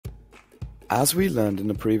As we learned in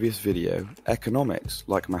the previous video, economics,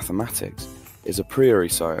 like mathematics, is a priori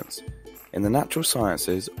science. In the natural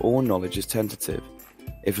sciences, all knowledge is tentative.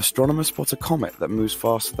 If astronomers spot a comet that moves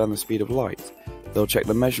faster than the speed of light, they'll check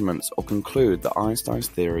the measurements or conclude that Einstein's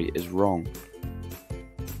theory is wrong.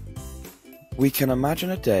 We can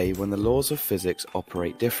imagine a day when the laws of physics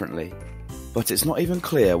operate differently, but it's not even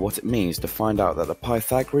clear what it means to find out that the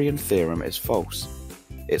Pythagorean theorem is false.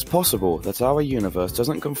 It's possible that our universe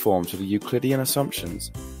doesn't conform to the Euclidean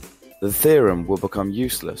assumptions. The theorem will become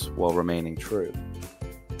useless while remaining true.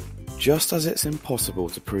 Just as it's impossible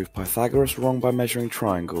to prove Pythagoras wrong by measuring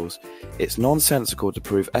triangles, it's nonsensical to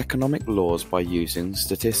prove economic laws by using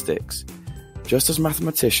statistics. Just as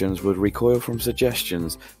mathematicians would recoil from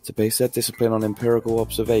suggestions to base their discipline on empirical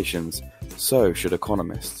observations, so should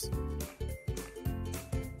economists.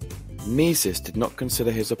 Mises did not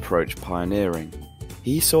consider his approach pioneering.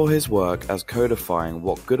 He saw his work as codifying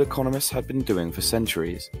what good economists had been doing for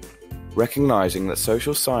centuries. Recognizing that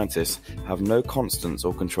social scientists have no constants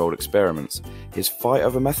or controlled experiments, his fight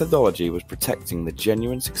over methodology was protecting the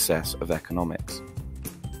genuine success of economics.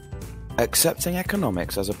 Accepting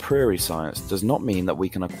economics as a priori science does not mean that we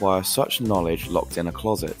can acquire such knowledge locked in a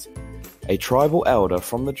closet. A tribal elder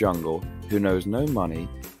from the jungle who knows no money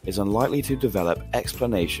is unlikely to develop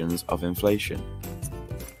explanations of inflation.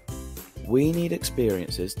 We need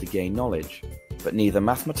experiences to gain knowledge, but neither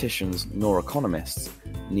mathematicians nor economists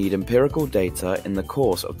need empirical data in the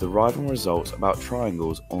course of deriving results about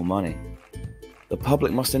triangles or money. The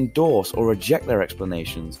public must endorse or reject their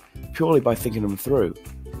explanations purely by thinking them through.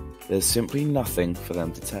 There's simply nothing for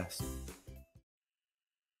them to test.